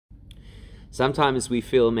Sometimes we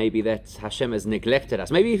feel maybe that Hashem has neglected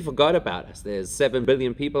us. Maybe he forgot about us. There's 7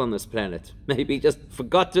 billion people on this planet. Maybe he just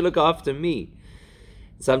forgot to look after me.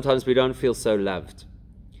 Sometimes we don't feel so loved.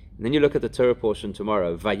 And then you look at the Torah portion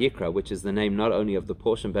tomorrow, Vayikra, which is the name not only of the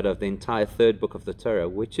portion but of the entire 3rd book of the Torah,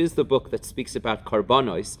 which is the book that speaks about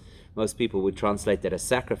korbanos. Most people would translate that as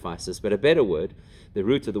sacrifices, but a better word, the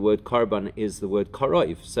root of the word korban is the word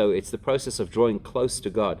koroiv. So it's the process of drawing close to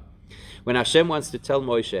God. When Hashem wants to tell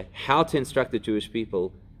Moshe how to instruct the Jewish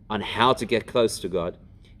people on how to get close to God,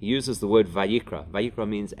 he uses the word Vayikra. Vayikra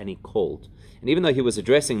means, and he called. And even though he was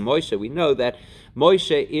addressing Moshe, we know that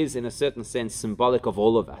Moshe is, in a certain sense, symbolic of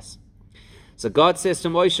all of us. So God says to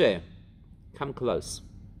Moshe, come close.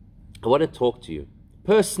 I want to talk to you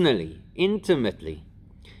personally, intimately.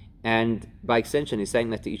 And by extension, he's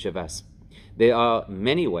saying that to each of us. There are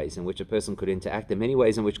many ways in which a person could interact. There are many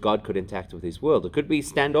ways in which God could interact with his world. It could be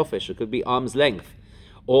standoffish. It could be arm's length.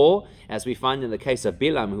 Or, as we find in the case of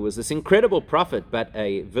Bilam, who was this incredible prophet, but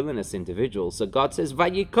a villainous individual. So God says,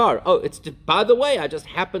 Vayikar. Oh, by the way, I just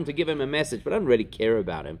happened to give him a message, but I don't really care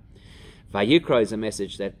about him. Vayikra is a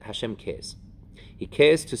message that Hashem cares. He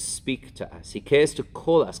cares to speak to us. He cares to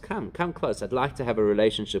call us. Come close. I'd like to have a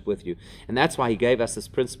relationship with you. And that's why he gave us this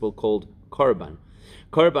principle called Korban.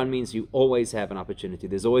 Korban means you always have an opportunity.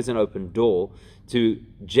 There's always an open door to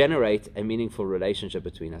generate a meaningful relationship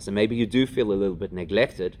between us. And maybe you do feel a little bit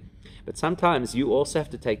neglected, but sometimes you also have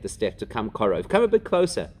to take the step to come korov. Come a bit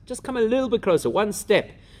closer. Just come a little bit closer. One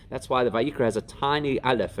step. That's why the Vayikra has a tiny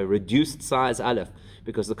aleph, a reduced size aleph,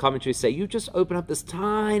 because the commentaries say, you just open up this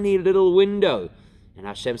tiny little window. And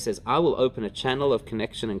Hashem says, I will open a channel of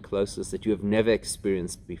connection and closeness that you have never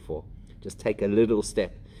experienced before. Just take a little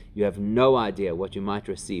step. You have no idea what you might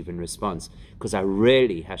receive in response, because I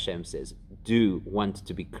really, Hashem says, do want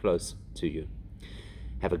to be close to you.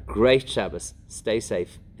 Have a great Shabbos. Stay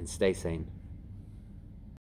safe and stay sane.